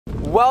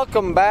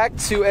Welcome back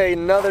to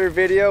another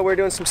video. We're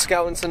doing some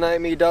scouting tonight,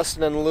 me,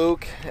 Dustin, and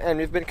Luke, and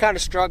we've been kind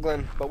of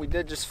struggling, but we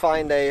did just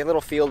find a little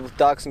field with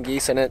ducks and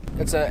geese in it.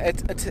 It's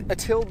a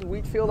tilled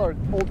wheat field or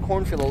old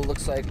cornfield, it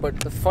looks like, but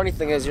the funny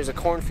thing is there's a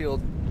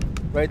cornfield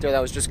right there that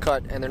was just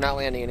cut and they're not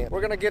landing in it.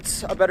 We're gonna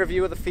get a better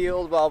view of the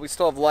field while we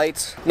still have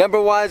lights.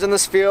 Number-wise in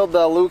this field,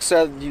 Luke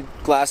said you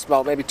glassed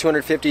about maybe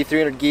 250,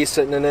 300 geese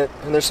sitting in it,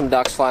 and there's some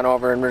ducks flying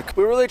over, and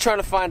we're really trying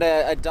to find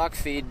a duck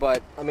feed,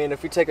 but I mean,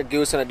 if we take a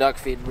goose and a duck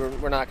feed,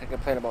 we're not gonna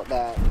complain about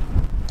that.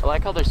 I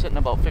like how they're sitting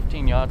about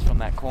 15 yards from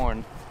that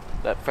corn,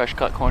 that fresh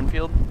cut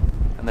cornfield,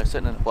 and they're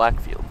sitting in a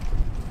black field.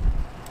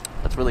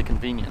 That's really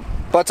convenient.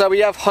 But we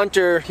have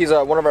Hunter, he's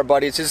one of our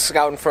buddies, he's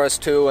scouting for us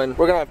too, and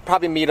we're gonna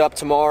probably meet up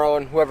tomorrow,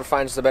 and whoever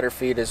finds the better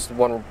feed is the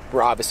one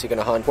we're obviously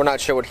gonna hunt. We're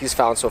not sure what he's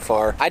found so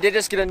far. I did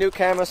just get a new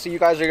camera, so you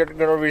guys are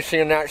gonna be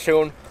seeing that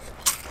soon.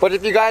 But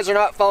if you guys are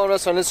not following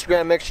us on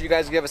Instagram, make sure you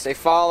guys give us a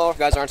follow. If you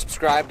guys aren't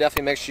subscribed,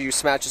 definitely make sure you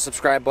smash the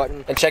subscribe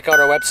button and check out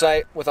our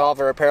website with all of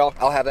our apparel.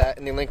 I'll have that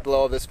in the link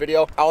below of this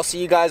video. I'll see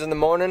you guys in the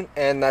morning,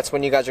 and that's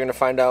when you guys are gonna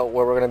find out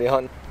where we're gonna be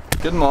hunting.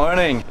 Good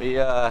morning. We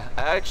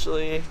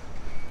actually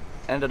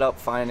ended up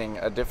finding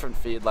a different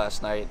feed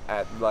last night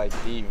at like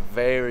the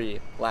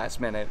very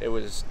last minute. It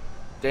was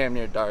damn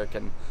near dark,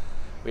 and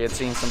we had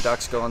seen some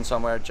ducks going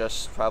somewhere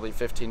just probably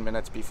 15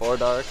 minutes before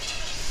dark.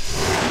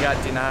 We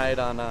got denied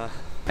on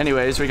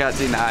we got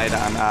denied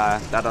on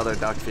that other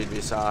duck feed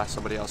we saw.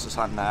 Somebody else was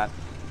hunting that,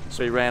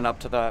 so we ran up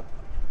to that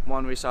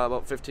one we saw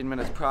about 15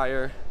 minutes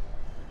prior,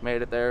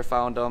 made it there,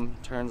 found them.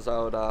 Turns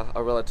out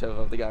a relative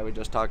of the guy we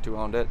just talked to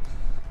owned it,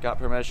 got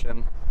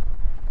permission,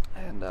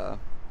 and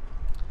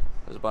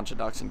there's a bunch of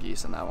ducks and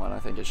geese in that one. I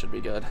think it should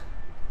be good.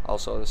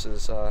 Also, this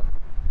is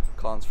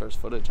Colin's first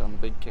footage on the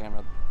big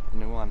camera, the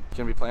new one. He's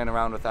gonna be playing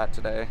around with that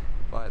today,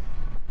 but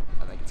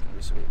I think it's gonna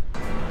be sweet.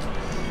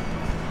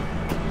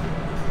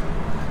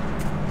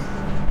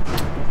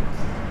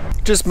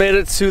 Just made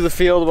it to the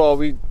field. Well,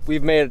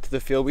 we've made it to the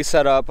field. We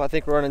set up. I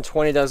think we're running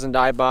 20 dozen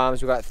dive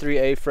bombs. We got 3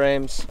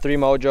 A-frames, 3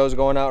 mojos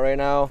going out right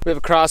now. We have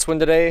a crosswind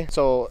today,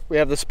 so we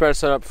have the spread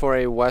set up for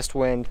a west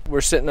wind.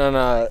 We're sitting on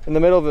in the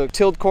middle of a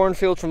tilled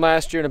cornfield from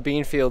last year and a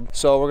bean field,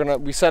 so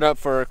we set up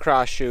for a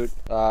cross shoot.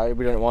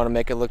 We didn't want to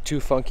make it look too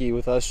funky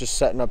with us just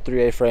setting up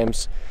 3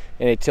 A-frames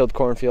in a tilled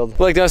cornfield.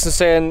 Like Dustin's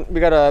saying, we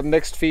got a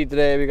mixed feed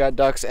today. We got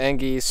ducks and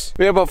geese.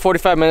 We have about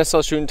 45 minutes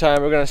till shooting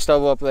time. We're gonna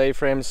stubble up the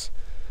A-frames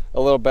a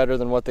little better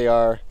than what they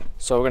are,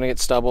 so we're gonna get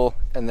stubble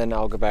and then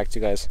I'll go back to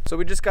you guys. So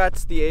we just got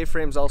the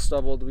A-frames all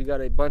stubbled. We got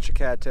a bunch of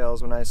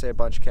cattails. When I say a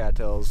bunch of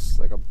cattails,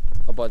 like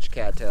a bunch of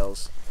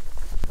cattails.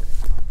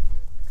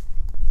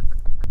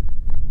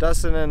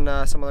 Dustin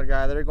and some other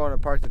guy, they're going to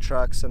park the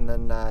trucks, and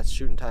then it's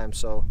shooting time,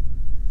 so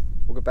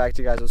we'll get back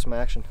to you guys with some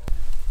action.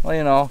 Well,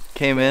 you know,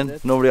 came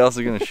in, nobody else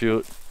is gonna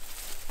shoot.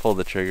 Pulled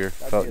the trigger,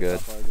 felt good.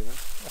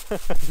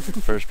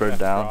 First bird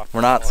down.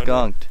 We're not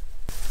skunked.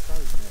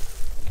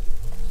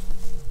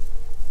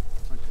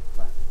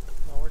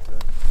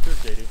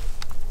 JD.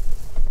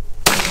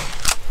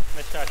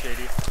 Nice shot,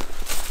 JD.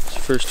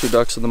 First 2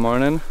 ducks of the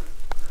morning.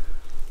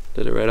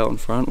 Did it right out in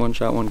front. 1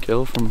 shot, 1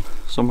 kill from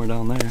somewhere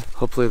down there.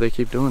 Hopefully they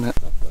keep doing it.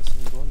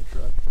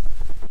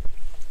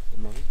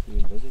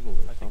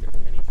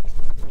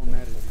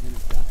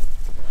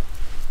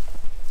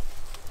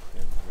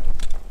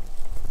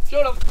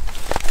 Shoot him!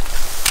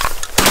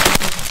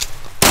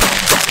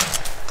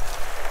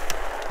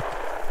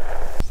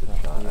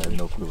 I had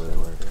no clue where they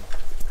were.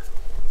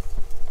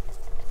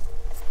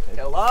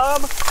 Kill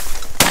him!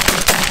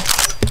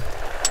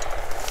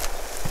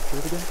 Do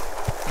it again.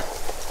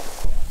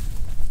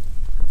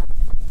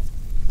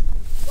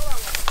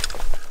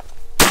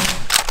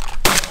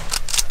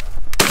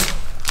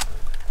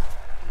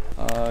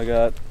 I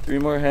got 3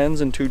 more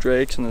hens and 2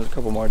 drakes, and there's a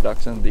couple more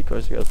ducks and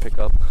decoys you gotta pick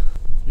up.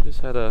 We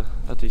just had a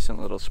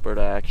decent little spurt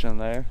of action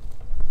there.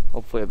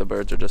 Hopefully the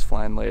birds are just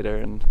flying later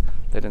and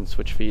they didn't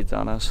switch feeds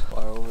on us.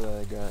 Far over that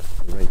I got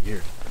right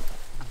here.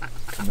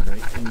 Coming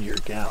right into your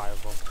gap.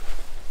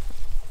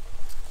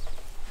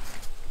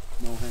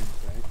 No hands,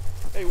 right?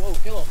 Hey, whoa,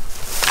 kill him!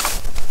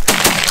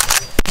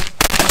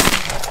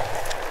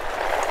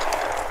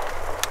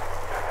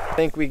 I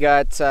think we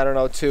got, I don't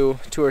know, two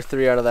or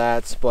 3 out of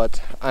that,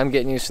 but I'm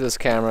getting used to this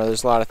camera.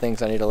 There's a lot of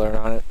things I need to learn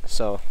on it,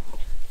 so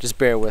just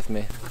bear with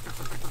me.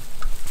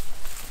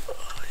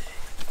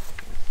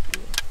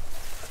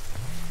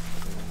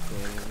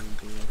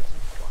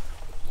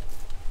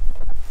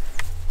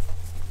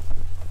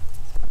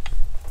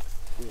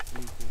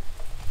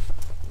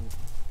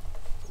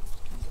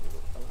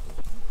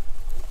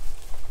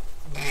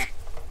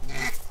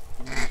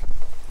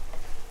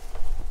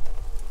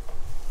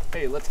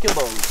 Hey, let's kill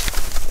those.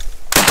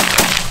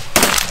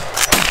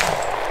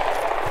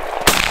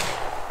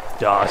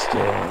 Dustin.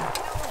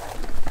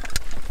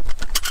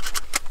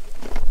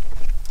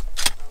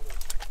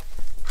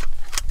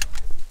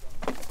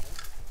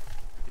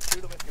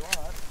 Shoot them if you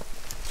want.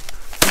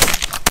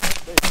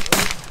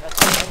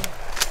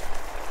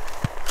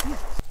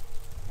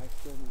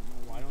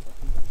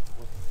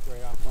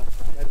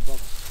 Right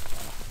above.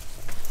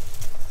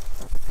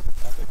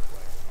 Epic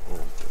play.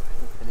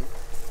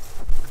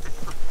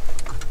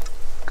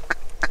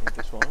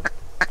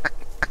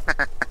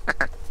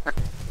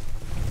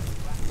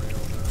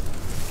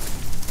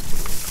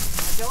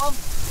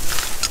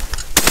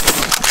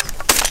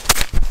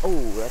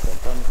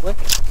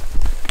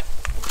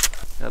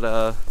 Got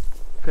a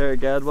pair of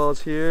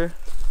gadwalls here.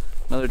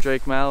 Another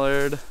Drake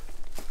mallard.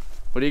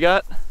 What do you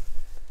got?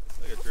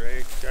 Like a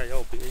Drake. Got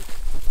yellow beak.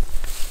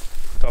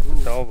 Tough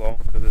to tell though,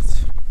 because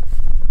it's.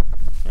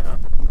 Yeah.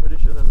 I'm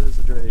pretty sure that is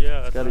a Drake.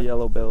 Yeah. It's got a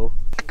yellow bill.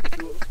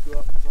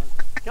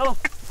 Yellow.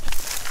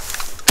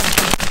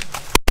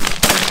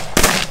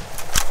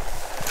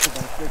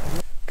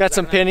 Got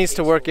some pennies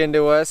to work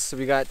into us.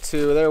 We got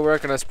two. They're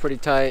working us pretty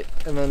tight.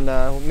 And then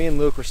me and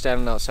Luke were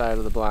standing outside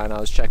of the blind. I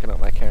was checking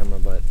out my camera,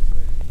 but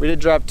we did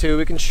drop two.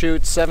 We can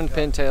shoot 7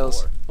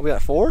 pintails. Oh, we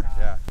got 4?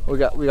 Yeah. We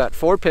got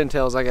 4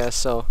 pintails, I guess.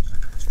 So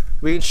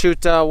we can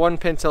shoot 1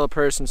 pintail a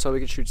person, so we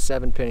can shoot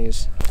 7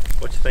 pennies.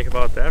 What you think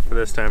about that for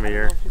this time of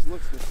year?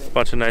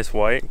 Bunch of nice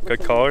white, good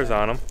colors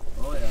on them.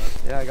 Oh yeah.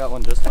 Yeah, I got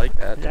one just like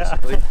that,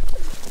 basically.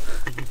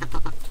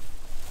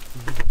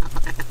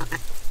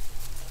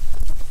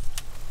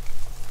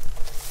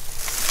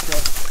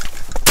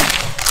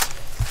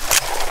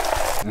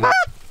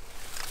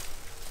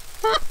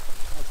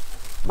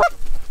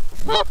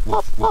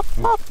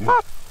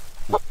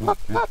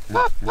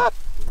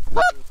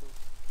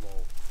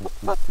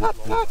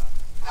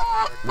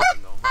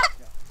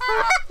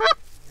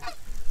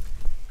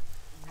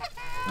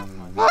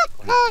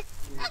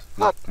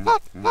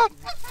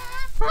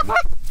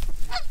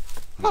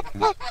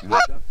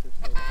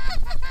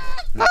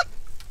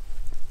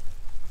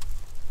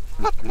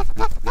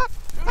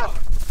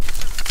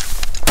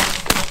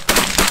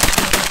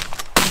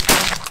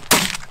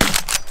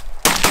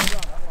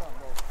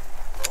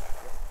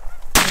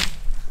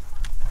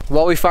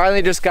 Well, we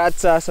finally just got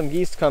some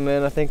geese to come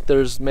in. I think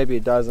there's maybe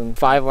a dozen.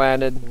 5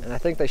 landed, and I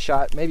think they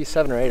shot maybe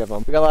 7 or 8 of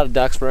them. We got a lot of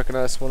ducks working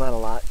us. Well, not a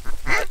lot.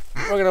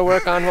 We're gonna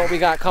work on what we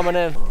got coming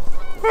in.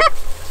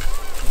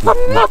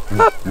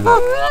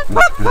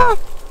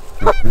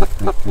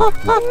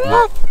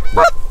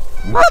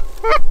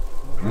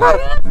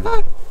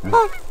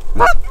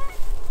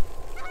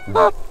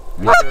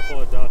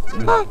 Careful of dust.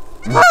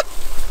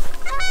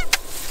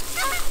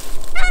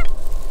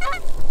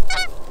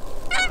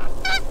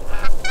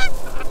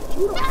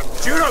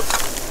 Shoot him!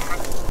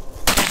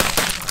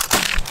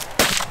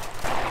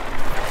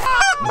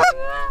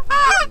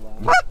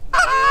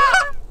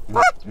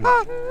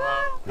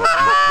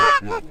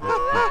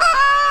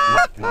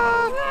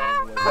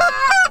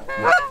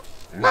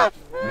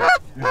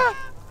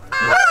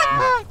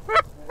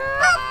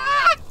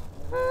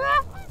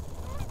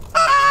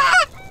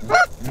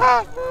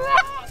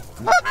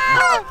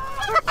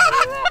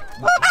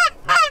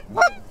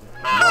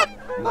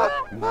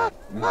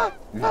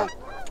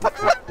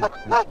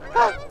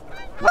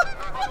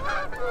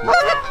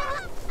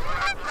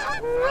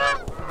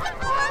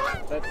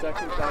 That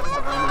second shot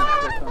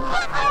behind him.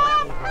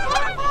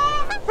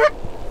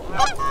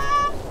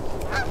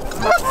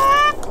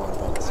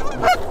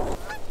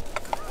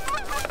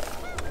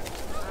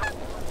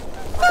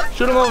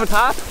 Shoot him over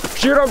top.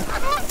 Shoot him.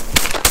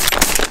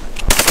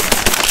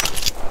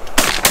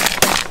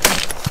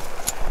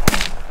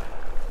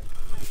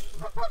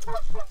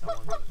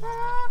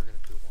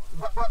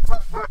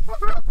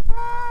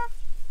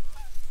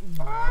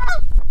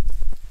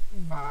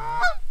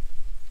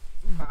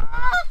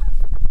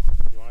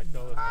 You want to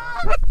kill this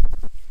one?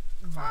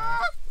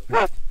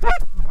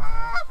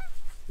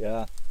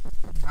 Yeah.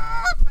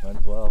 Might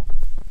as well.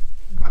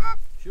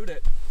 Shoot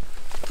it.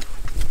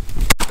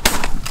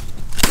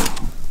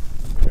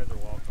 You guys are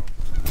welcome.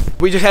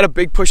 We just had a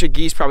big push of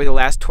geese probably the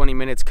last 20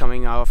 minutes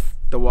coming off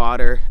the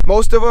water.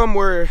 Most of them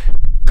were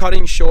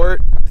cutting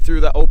short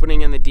through the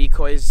opening in the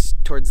decoys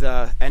towards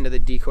the end of the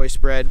decoy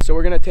spread. So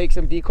we're gonna take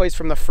some decoys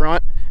from the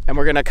front and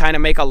we're gonna kind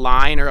of make a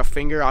line or a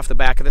finger off the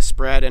back of the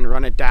spread and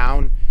run it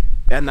down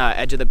and the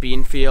edge of the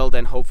bean field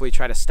and hopefully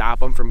try to stop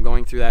them from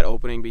going through that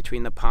opening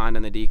between the pond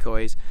and the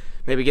decoys.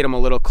 Maybe get them a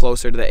little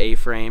closer to the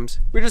A-frames.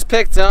 We just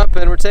picked up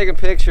and we're taking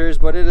pictures,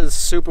 but it is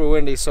super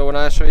windy, so when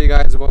I show you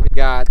guys what we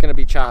got, it's gonna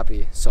be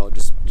choppy, so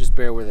just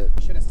bear with it.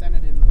 Should have sent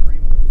it in the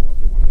frame a little more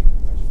if you want to be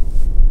professional.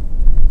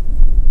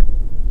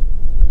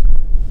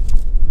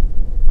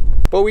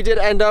 But we did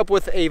end up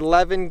with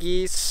 11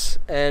 geese,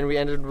 and we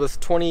ended with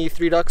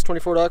 23 ducks,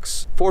 24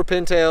 ducks, 4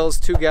 pintails,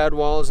 2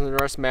 gadwalls, and the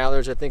rest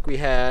mallards. I think we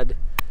had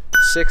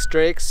 6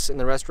 drakes and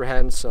the rest were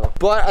hens. So,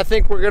 but I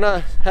think we're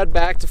gonna head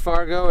back to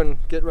Fargo and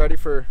get ready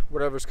for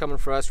whatever's coming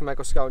for us. We might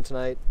go scouting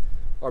tonight,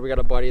 or we got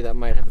a buddy that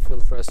might have a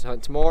field for us to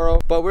hunt tomorrow.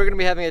 But we're gonna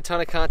be having a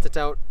ton of content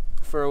out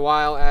for a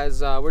while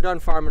as we're done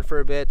farming for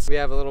a bit. So we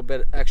have a little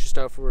bit extra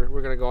stuff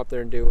we're gonna go up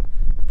there and do.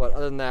 But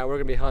other than that, we're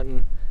gonna be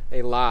hunting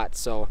a lot.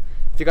 So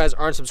if you guys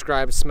aren't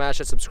subscribed, smash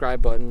that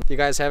subscribe button. If you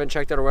guys haven't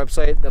checked out our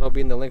website, that'll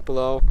be in the link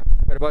below.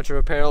 Got a bunch of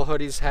apparel,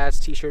 hoodies, hats,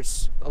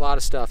 t-shirts, a lot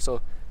of stuff.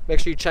 So make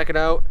sure you check it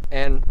out.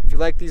 And if you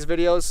like these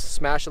videos,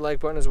 smash the like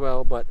button as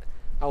well. But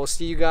I will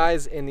see you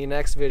guys in the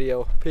next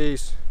video.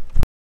 Peace.